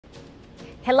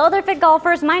Hello there, Fit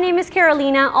Golfers. My name is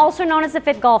Carolina, also known as the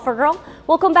Fit Golfer Girl.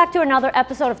 Welcome back to another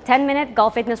episode of 10-minute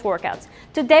golf fitness workouts.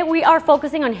 Today we are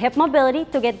focusing on hip mobility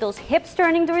to get those hips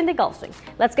turning during the golf swing.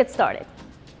 Let's get started.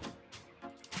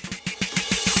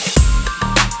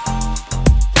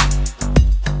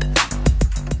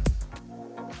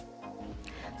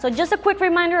 So just a quick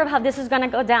reminder of how this is going to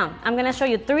go down. I'm going to show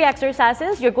you 3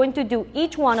 exercises. You're going to do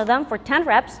each one of them for 10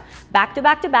 reps, back to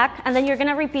back to back, and then you're going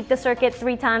to repeat the circuit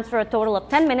 3 times for a total of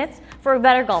 10 minutes for a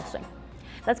better golf swing.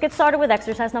 Let's get started with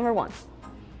exercise number 1.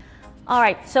 All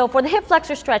right, so for the hip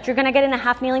flexor stretch, you're going to get in a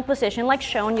half kneeling position like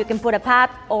shown. You can put a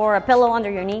pad or a pillow under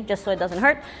your knee just so it doesn't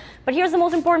hurt. But here's the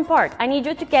most important part. I need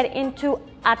you to get into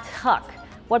a tuck.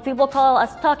 What people call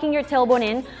as tucking your tailbone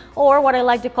in, or what I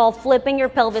like to call flipping your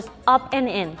pelvis up and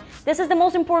in. This is the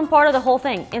most important part of the whole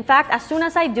thing. In fact, as soon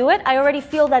as I do it, I already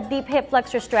feel that deep hip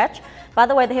flexor stretch. By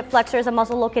the way, the hip flexor is a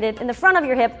muscle located in the front of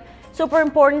your hip. Super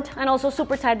important and also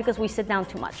super tight because we sit down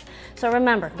too much. So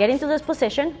remember, get into this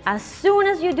position. As soon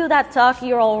as you do that tuck,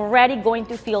 you're already going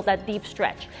to feel that deep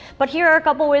stretch. But here are a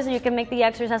couple ways that you can make the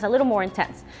exercise a little more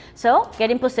intense. So get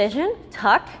in position,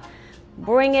 tuck.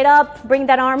 Bring it up, bring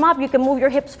that arm up. You can move your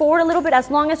hips forward a little bit.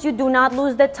 As long as you do not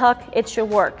lose the tuck, it should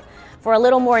work. For a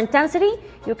little more intensity,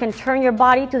 you can turn your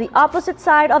body to the opposite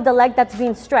side of the leg that's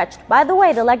being stretched. By the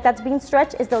way, the leg that's being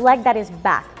stretched is the leg that is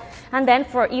back. And then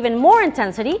for even more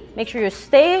intensity, make sure you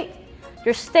stay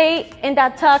in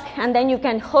that tuck, and then you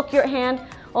can hook your hand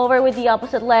over with the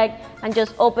opposite leg and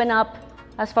just open up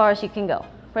as far as you can go.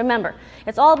 Remember,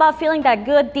 it's all about feeling that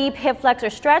good deep hip flexor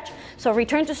stretch, so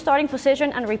return to starting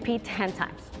position and repeat 10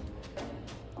 times.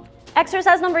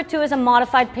 Exercise number 2 is a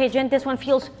modified pigeon. This one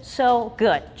feels so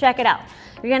good. Check it out.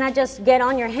 You're gonna just get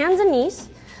on your hands and knees.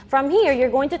 From here, you're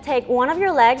going to take one of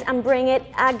your legs and bring it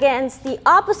against the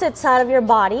opposite side of your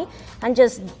body and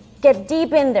just get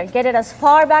deep in there. Get it as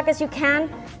far back as you can.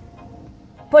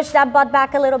 Push that butt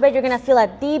back a little bit. You're gonna feel a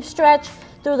deep stretch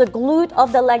through the glute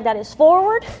of the leg that is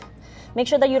forward. Make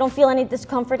sure that you don't feel any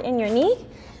discomfort in your knee.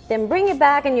 Then bring it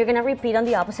back and you're gonna repeat on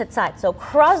the opposite side. So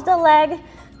cross the leg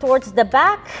towards the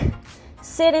back,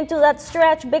 sit into that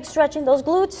stretch, big stretch in those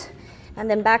glutes, and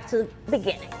then back to the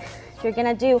beginning. You're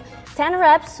gonna do 10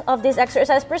 reps of this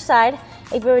exercise per side.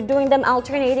 If you're doing them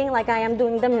alternating like I am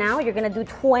doing them now, you're gonna do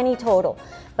 20 total.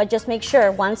 But just make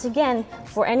sure, once again,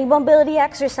 for any mobility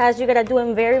exercise, you're gonna do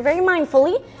them very, very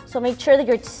mindfully. So make sure that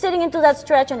you're sitting into that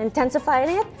stretch and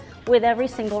intensifying it with every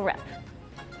single rep.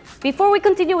 Before we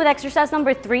continue with exercise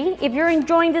number 3, if you're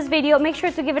enjoying this video, make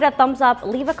sure to give it a thumbs up,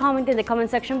 leave a comment in the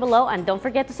comment section below, and don't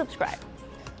forget to subscribe.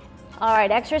 All right,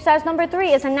 exercise number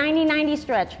 3 is a 90-90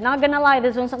 stretch. Not gonna lie,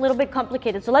 this one's a little bit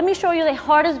complicated. So let me show you the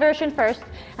hardest version first,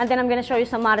 and then I'm gonna show you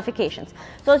some modifications.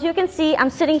 So as you can see,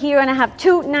 I'm sitting here and I have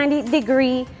 2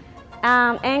 90-degree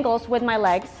angles with my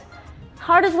legs.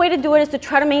 Hardest way to do it is to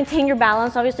try to maintain your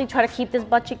balance. Obviously, try to keep this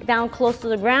butt cheek down close to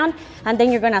the ground, and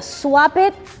then you're gonna swap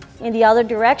it in the other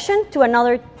direction to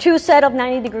another 2 set of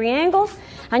 90-degree angles,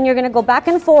 and you're gonna go back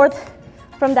and forth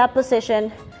from that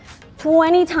position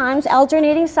 20 times,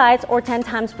 alternating sides, or 10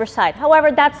 times per side.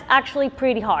 However, that's actually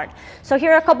pretty hard. So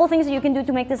here are a couple things that you can do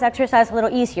to make this exercise a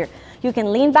little easier. You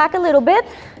can lean back a little bit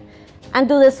and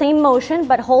do the same motion,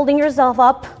 but holding yourself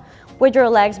up with your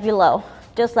legs below,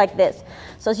 just like this.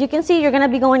 So as you can see, you're gonna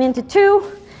be going into 2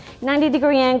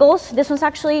 90-degree angles. This one's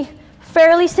actually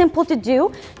fairly simple to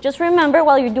do. Just remember,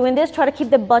 while you're doing this, try to keep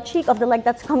the butt cheek of the leg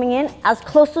that's coming in as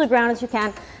close to the ground as you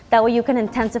can. That way you can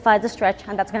intensify the stretch,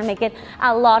 and that's gonna make it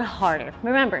a lot harder.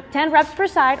 Remember, 10 reps per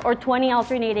side or 20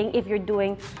 alternating if you're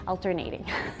doing alternating.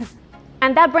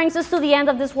 And that brings us to the end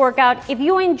of this workout. If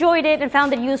you enjoyed it and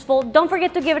found it useful, don't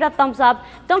forget to give it a thumbs up.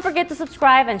 Don't forget to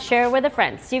subscribe and share it with a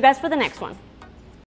friend. See you guys for the next one.